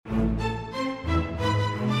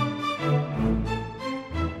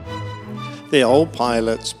The Old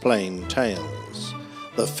Pilot's Plain Tales,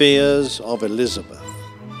 The Fears of Elizabeth.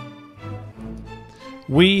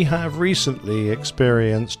 We have recently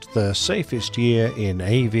experienced the safest year in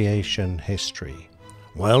aviation history.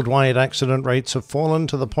 Worldwide accident rates have fallen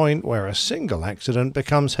to the point where a single accident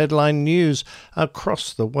becomes headline news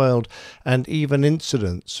across the world, and even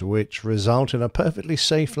incidents which result in a perfectly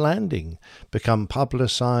safe landing become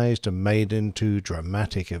publicized and made into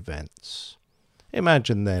dramatic events.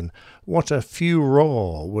 Imagine then what a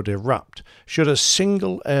furore would erupt should a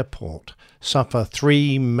single airport suffer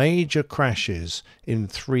 3 major crashes in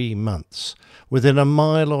 3 months, within a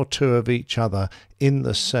mile or 2 of each other in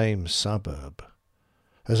the same suburb.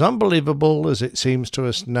 As unbelievable as it seems to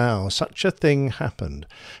us now, such a thing happened,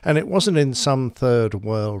 and it wasn't in some third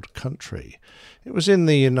world country. It was in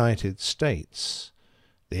the United States.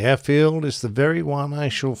 The airfield is the very one I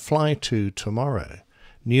shall fly to tomorrow,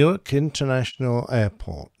 Newark International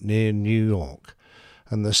Airport near New York,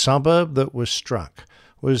 and the suburb that was struck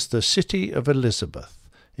was the city of Elizabeth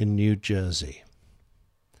in New Jersey.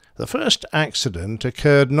 The first accident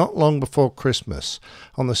occurred not long before Christmas,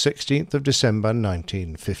 on the 16th of December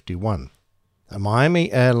 1951. A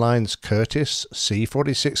Miami Airlines Curtiss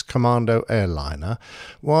C-46 Commando airliner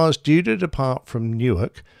was due to depart from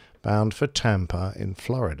Newark, bound for Tampa in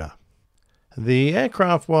Florida. The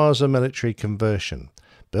aircraft was a military conversion.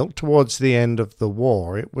 Built towards the end of the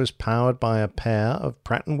war, it was powered by a pair of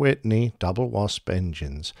Pratt & Whitney double Wasp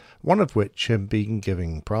engines, one of which had been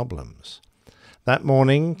giving problems. That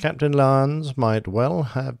morning, Captain Lyons might well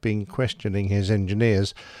have been questioning his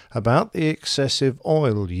engineers about the excessive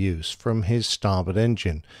oil use from his starboard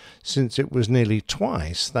engine, since it was nearly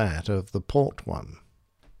twice that of the port one.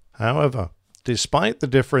 However, despite the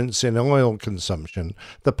difference in oil consumption,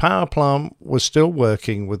 the power plant was still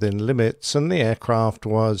working within limits and the aircraft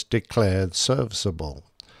was declared serviceable.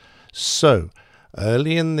 So,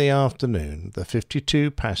 early in the afternoon, the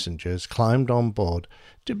 52 passengers climbed on board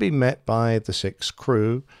to be met by the 6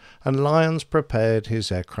 crew, and Lyons prepared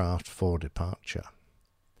his aircraft for departure.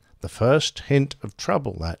 The first hint of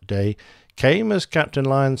trouble that day came as Captain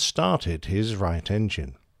Lyons started his right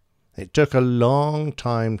engine. It took a long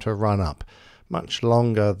time to run up, much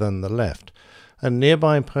longer than the left, and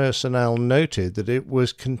nearby personnel noted that it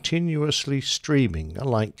was continuously streaming a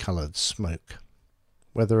light-coloured smoke.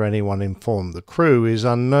 Whether anyone informed the crew is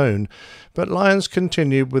unknown, but Lyons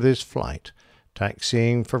continued with his flight,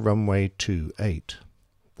 taxiing for runway 28.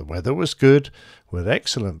 The weather was good, with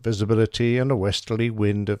excellent visibility and a westerly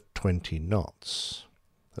wind of 20 knots.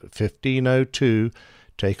 At 15:02,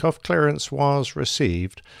 takeoff clearance was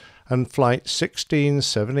received, and Flight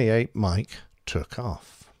 1678 Mike took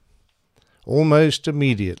off. Almost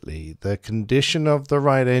immediately, the condition of the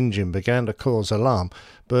right engine began to cause alarm,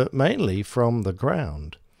 but mainly from the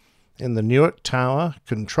ground. In the Newark Tower,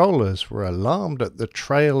 controllers were alarmed at the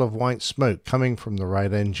trail of white smoke coming from the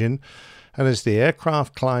right engine, and as the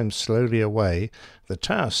aircraft climbed slowly away, the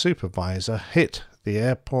tower supervisor hit the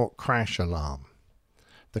airport crash alarm.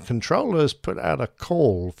 The controllers put out a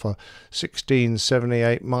call for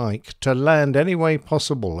 1678 Mike to land any way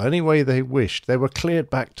possible, any way they wished. They were cleared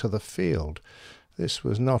back to the field. This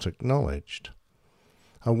was not acknowledged.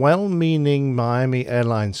 A well-meaning Miami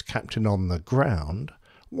Airlines captain on the ground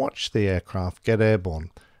watched the aircraft get airborne,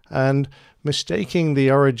 and, mistaking the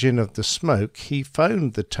origin of the smoke, he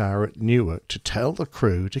phoned the tower at Newark to tell the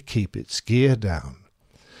crew to keep its gear down.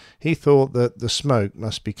 He thought that the smoke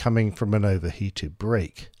must be coming from an overheated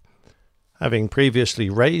brake. Having previously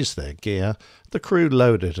raised their gear, the crew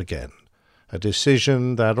loaded again, a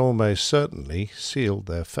decision that almost certainly sealed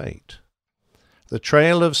their fate. The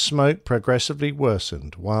trail of smoke progressively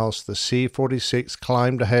worsened, whilst the C-46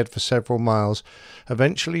 climbed ahead for several miles,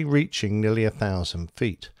 eventually reaching nearly 1,000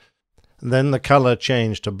 feet. Then the colour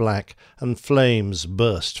changed to black, and flames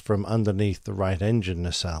burst from underneath the right engine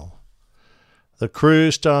nacelle. The crew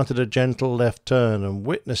started a gentle left turn, and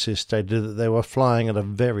witnesses stated that they were flying at a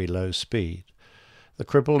very low speed. The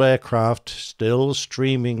crippled aircraft, still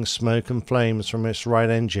streaming smoke and flames from its right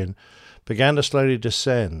engine, began to slowly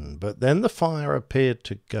descend, but then the fire appeared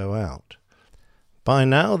to go out. By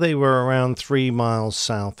now they were around 3 miles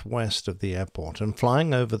southwest of the airport and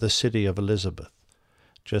flying over the city of Elizabeth.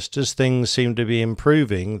 Just as things seemed to be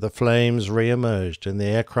improving, the flames re-emerged and the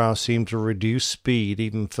aircraft seemed to reduce speed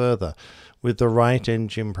even further, with the right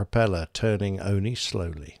engine propeller turning only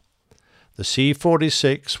slowly. The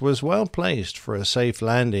C-46 was well placed for a safe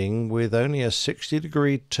landing, with only a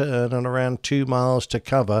 60-degree turn and around 2 miles to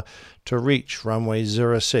cover to reach runway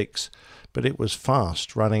 06, but it was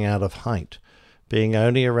fast running out of height, being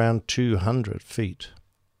only around 200 feet.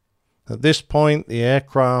 At this point, the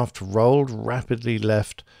aircraft rolled rapidly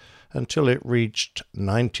left until it reached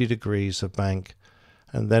 90 degrees of bank,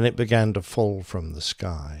 and then it began to fall from the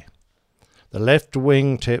sky. The left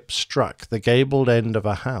wingtip struck the gabled end of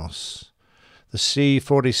a house. The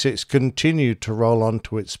C-46 continued to roll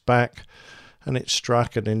onto its back, and it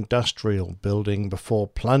struck an industrial building before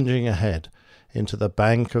plunging ahead into the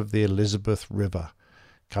bank of the Elizabeth River,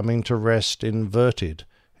 coming to rest inverted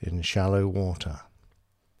in shallow water.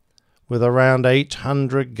 With around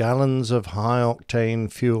 800 gallons of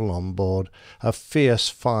high-octane fuel on board, a fierce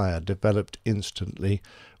fire developed instantly,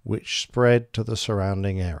 which spread to the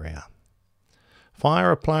surrounding area.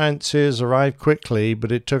 Fire appliances arrived quickly,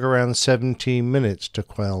 but it took around 17 minutes to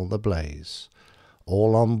quell the blaze.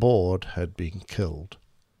 All on board had been killed.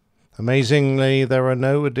 Amazingly, there were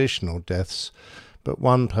no additional deaths, but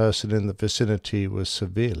one person in the vicinity was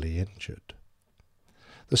severely injured.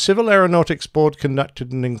 The Civil Aeronautics Board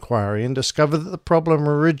conducted an inquiry and discovered that the problem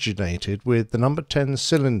originated with the number 10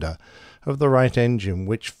 cylinder of the right engine,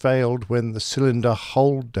 which failed when the cylinder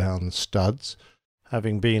hold-down studs,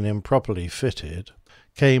 having been improperly fitted,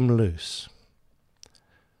 came loose.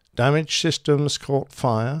 Damaged systems caught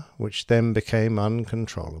fire, which then became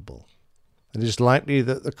uncontrollable. It is likely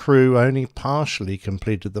that the crew only partially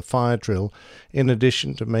completed the fire drill in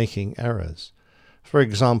addition to making errors. For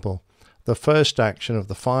example, the first action of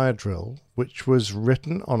the fire drill, which was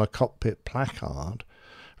written on a cockpit placard,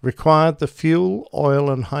 required the fuel,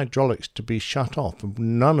 oil and hydraulics to be shut off,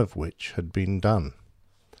 none of which had been done.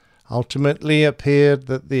 Ultimately, it appeared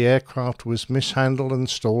that the aircraft was mishandled and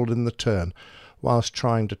stalled in the turn whilst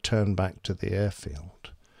trying to turn back to the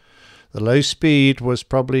airfield. The low speed was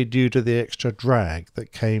probably due to the extra drag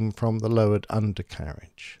that came from the lowered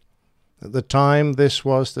undercarriage. At the time, this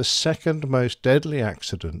was the second most deadly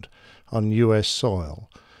accident on US soil,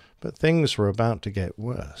 but things were about to get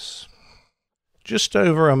worse. Just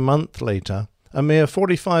over a month later, a mere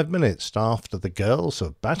 45 minutes after the girls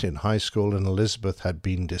of Batin High School in Elizabeth had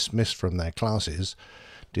been dismissed from their classes,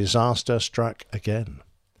 disaster struck again.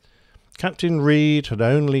 Captain Reed had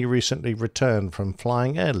only recently returned from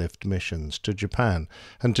flying airlift missions to Japan,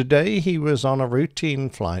 and today he was on a routine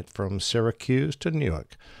flight from Syracuse to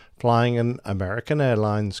Newark, flying an American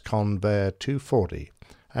Airlines Convair 240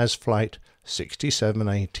 as Flight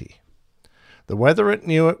 6780. The weather at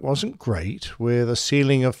Newark wasn't great, with a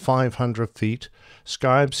ceiling of 500 feet,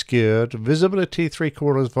 sky obscured, visibility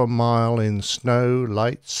 3/4 of a mile in snow,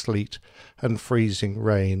 light sleet, and freezing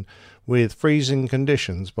rain, with freezing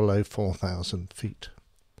conditions below 4,000 feet.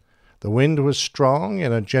 The wind was strong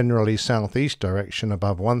in a generally southeast direction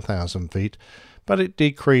above 1,000 feet, but it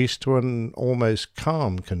decreased to an almost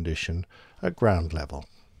calm condition at ground level.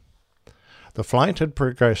 The flight had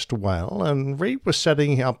progressed well, and Reed was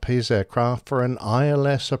setting up his aircraft for an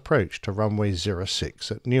ILS approach to runway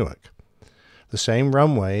 06 at Newark, the same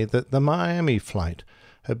runway that the Miami flight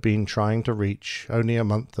had been trying to reach only a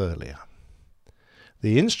month earlier.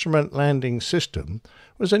 The instrument landing system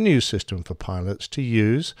was a new system for pilots to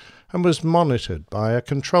use and was monitored by a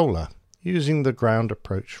controller using the ground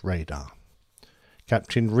approach radar.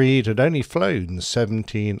 Captain Reed had only flown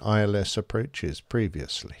 17 ILS approaches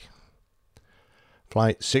previously.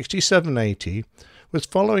 Flight 6780 was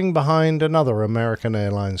following behind another American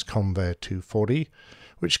Airlines Convair 240,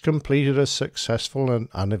 which completed a successful and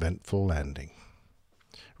uneventful landing.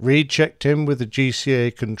 Reed checked in with the GCA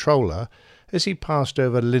controller as he passed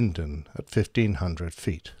over Linden at 1,500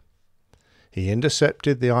 feet. He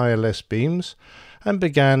intercepted the ILS beams and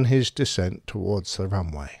began his descent towards the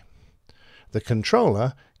runway. The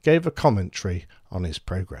controller gave a commentary on his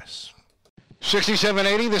progress.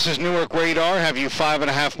 6780, this is Newark radar. Have you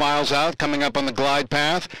 5.5 miles out, coming up on the glide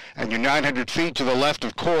path, and you're 900 feet to the left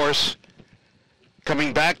of course.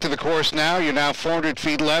 Coming back to the course now, you're now 400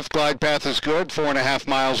 feet left. Glide path is good, 4.5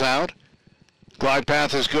 miles out. Glide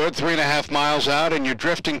path is good, 3.5 miles out, and you're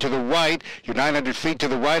drifting to the right. You're 900 feet to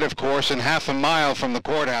the right of course, and 1/2 mile from the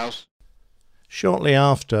courthouse. Shortly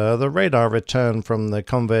after, the radar return from the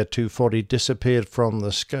Convair 240 disappeared from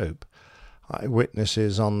the scope.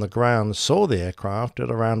 Eyewitnesses on the ground saw the aircraft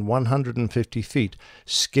at around 150 feet,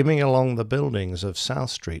 skimming along the buildings of South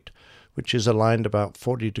Street, which is aligned about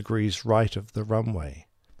 40 degrees right of the runway.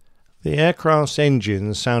 The aircraft's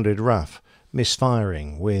engine sounded rough,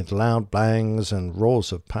 misfiring with loud bangs and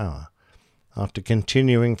roars of power. After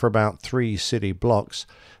continuing for about 3 city blocks,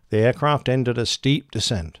 the aircraft entered a steep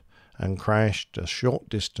descent and crashed a short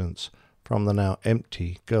distance from the now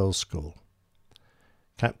empty girls' school.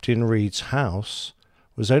 Captain Reed's house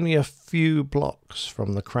was only a few blocks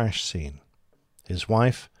from the crash scene. His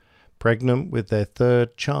wife, pregnant with their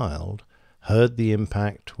 3rd child, heard the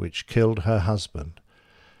impact which killed her husband,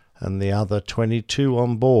 and the other 22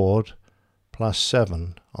 on board, plus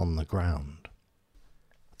 7 on the ground.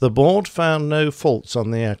 The board found no faults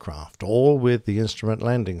on the aircraft or with the instrument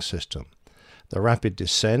landing system. The rapid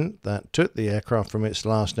descent that took the aircraft from its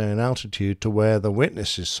last known altitude to where the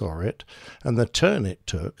witnesses saw it, and the turn it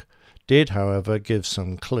took, did, however, give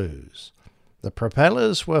some clues. The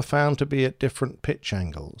propellers were found to be at different pitch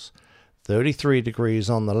angles, 33 degrees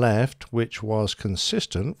on the left, which was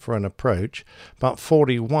consistent for an approach, but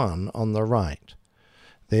 41 on the right.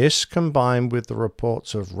 This, combined with the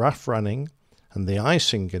reports of rough running and the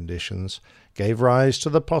icing conditions, gave rise to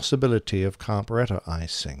the possibility of carburetor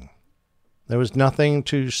icing. There was nothing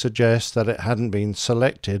to suggest that it hadn't been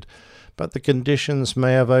selected, but the conditions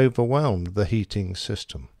may have overwhelmed the heating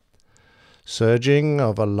system. Surging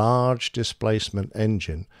of a large displacement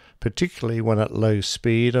engine, particularly when at low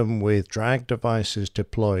speed and with drag devices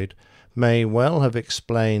deployed, may well have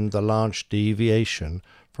explained the large deviation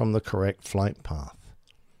from the correct flight path.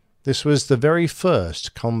 This was the very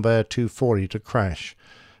first Convair 240 to crash,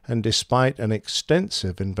 and despite an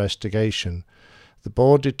extensive investigation, the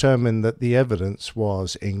board determined that the evidence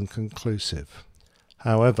was inconclusive.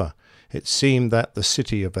 However, it seemed that the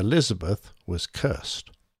city of Elizabeth was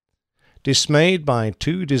cursed. Dismayed by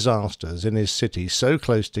 2 disasters in his city so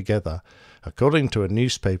close together, according to a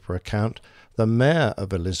newspaper account, the mayor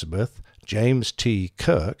of Elizabeth, James T.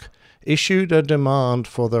 Kirk, issued a demand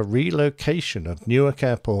for the relocation of Newark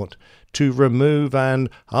Airport to remove an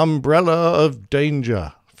umbrella of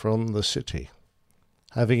danger from the city.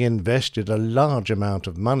 Having invested a large amount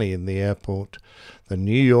of money in the airport, the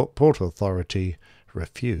New York Port Authority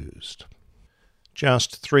refused.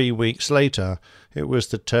 Just 3 weeks later, it was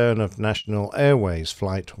the turn of National Airways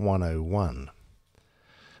Flight 101.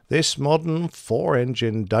 This modern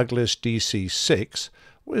 4-engine Douglas DC-6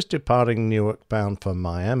 was departing Newark bound for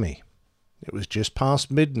Miami. It was just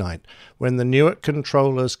past midnight when the Newark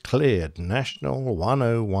controllers cleared National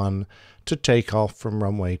 101 to take off from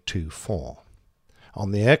runway 24.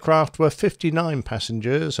 On the aircraft were 59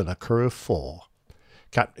 passengers and a crew of 4.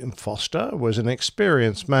 Captain Foster was an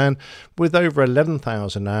experienced man with over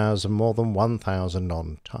 11,000 hours and more than 1,000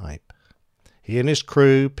 on type. He and his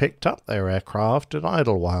crew picked up their aircraft at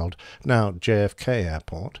Idlewild, now JFK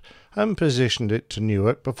Airport, and positioned it to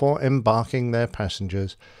Newark before embarking their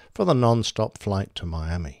passengers for the non-stop flight to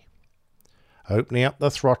Miami. Opening up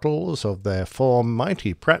the throttles of their 4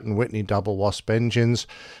 mighty Pratt & Whitney double Wasp engines,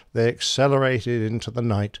 they accelerated into the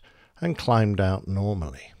night and climbed out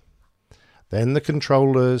normally. Then the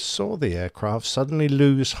controllers saw the aircraft suddenly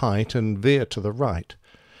lose height and veer to the right.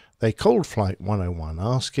 They called Flight 101,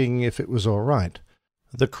 asking if it was all right.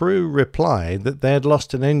 The crew replied that they had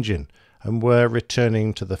lost an engine and were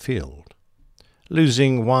returning to the field.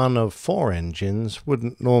 Losing one of 4 engines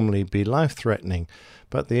wouldn't normally be life-threatening,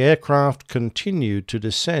 but the aircraft continued to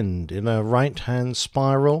descend in a right-hand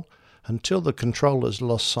spiral until the controllers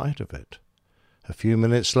lost sight of it. A few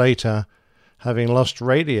minutes later, having lost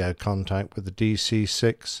radio contact with the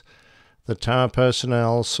DC-6, the tower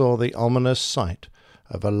personnel saw the ominous sight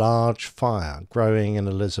of a large fire growing in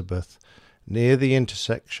Elizabeth near the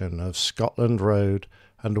intersection of Scotland Road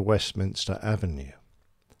and Westminster Avenue.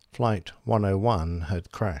 Flight 101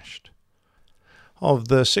 had crashed. Of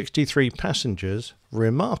the 63 passengers,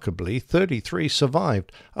 remarkably 33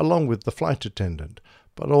 survived, along with the flight attendant,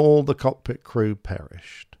 but all the cockpit crew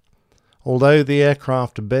perished. Although the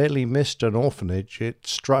aircraft barely missed an orphanage, it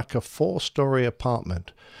struck a 4-story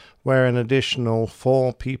apartment where an additional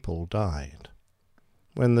 4 people died.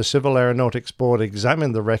 When the Civil Aeronautics Board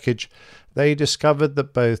examined the wreckage, they discovered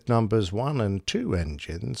that both numbers 1 and 2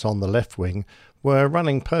 engines on the left wing were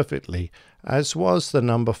running perfectly, as was the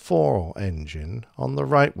number 4 engine on the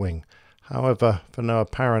right wing. However, for no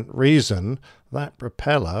apparent reason, that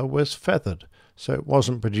propeller was feathered, so it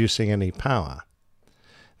wasn't producing any power.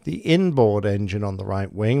 The inboard engine on the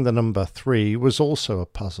right wing, the number 3, was also a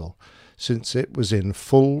puzzle, since it was in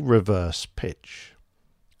full reverse pitch.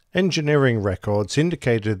 Engineering records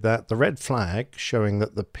indicated that the red flag, showing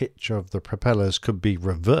that the pitch of the propellers could be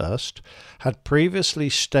reversed, had previously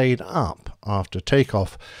stayed up after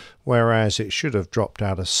takeoff, whereas it should have dropped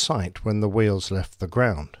out of sight when the wheels left the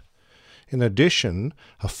ground. In addition,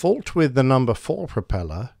 a fault with the number 4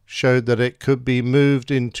 propeller showed that it could be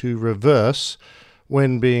moved into reverse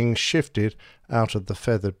when being shifted out of the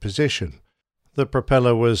feathered position. The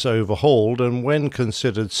propeller was overhauled, and when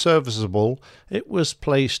considered serviceable, it was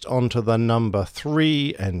placed onto the number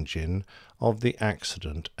 3 engine of the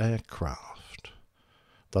accident aircraft.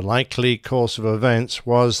 The likely course of events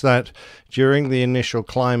was that during the initial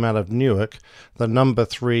climb out of Newark, the number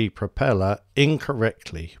 3 propeller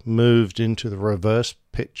incorrectly moved into the reverse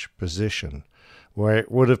pitch position, where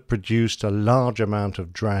it would have produced a large amount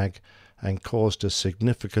of drag and caused a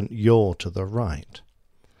significant yaw to the right.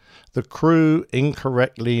 The crew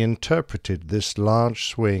incorrectly interpreted this large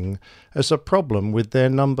swing as a problem with their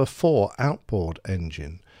number 4 outboard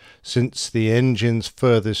engine, since the engines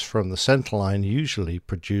furthest from the centerline usually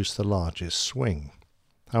produce the largest swing.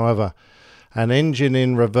 However, an engine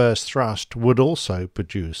in reverse thrust would also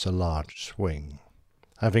produce a large swing.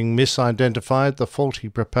 Having misidentified the faulty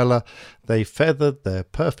propeller, they feathered their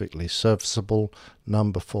perfectly serviceable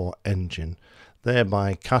number 4 engine,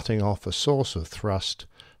 thereby cutting off a source of thrust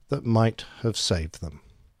that might have saved them.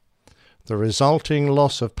 The resulting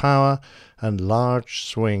loss of power and large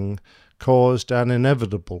swing caused an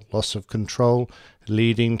inevitable loss of control,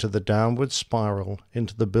 leading to the downward spiral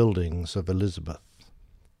into the buildings of Elizabeth.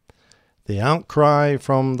 The outcry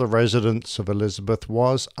from the residents of Elizabeth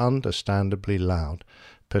was understandably loud,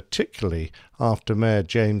 particularly after Mayor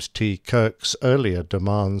James T. Kirk's earlier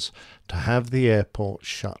demands to have the airport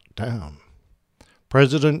shut down.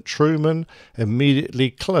 President Truman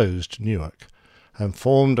immediately closed Newark and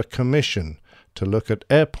formed a commission to look at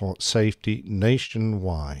airport safety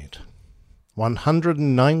nationwide.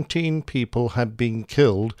 119 people had been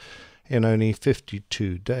killed in only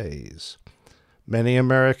 52 days. Many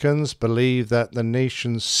Americans believe that the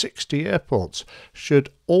nation's 60 airports should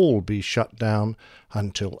all be shut down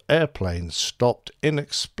until airplanes stopped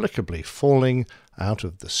inexplicably falling out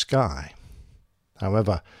of the sky.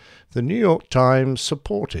 However, the New York Times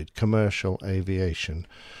supported commercial aviation,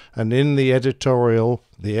 and in the editorial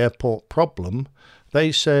 "The Airport Problem,"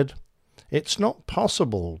 they said, "It's not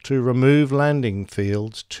possible to remove landing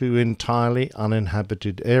fields to entirely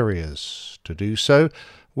uninhabited areas. To do so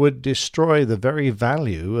would destroy the very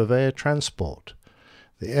value of air transport.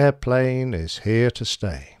 The airplane is here to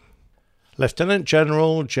stay." Lieutenant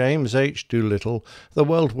General James H. Doolittle, the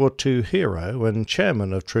World War II hero and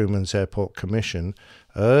chairman of Truman's Airport Commission,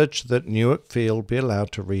 urged that Newark Field be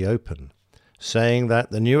allowed to reopen, saying that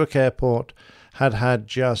the Newark Airport had had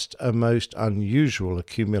just a most unusual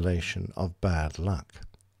accumulation of bad luck.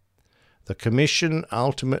 The Commission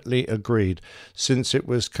ultimately agreed, since it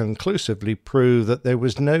was conclusively proved that there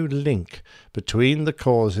was no link between the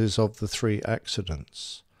causes of the 3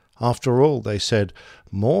 accidents. After all, they said,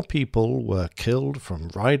 more people were killed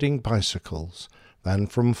from riding bicycles than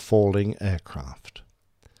from falling aircraft.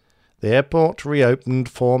 The airport reopened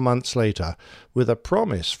 4 months later with a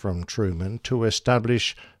promise from Truman to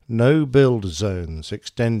establish no-build zones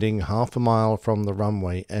extending half a mile from the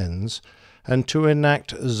runway ends, and to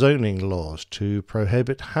enact zoning laws to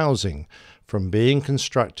prohibit housing from being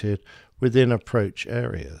constructed within approach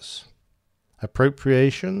areas.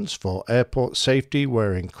 Appropriations for airport safety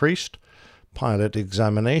were increased, pilot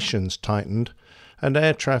examinations tightened, and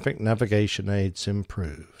air traffic navigation aids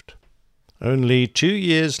improved. Only 2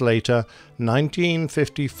 years later,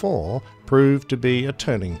 1954 proved to be a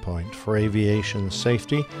turning point for aviation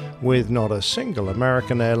safety, with not a single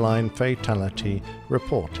American airline fatality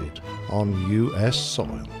reported on U.S.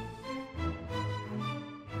 soil.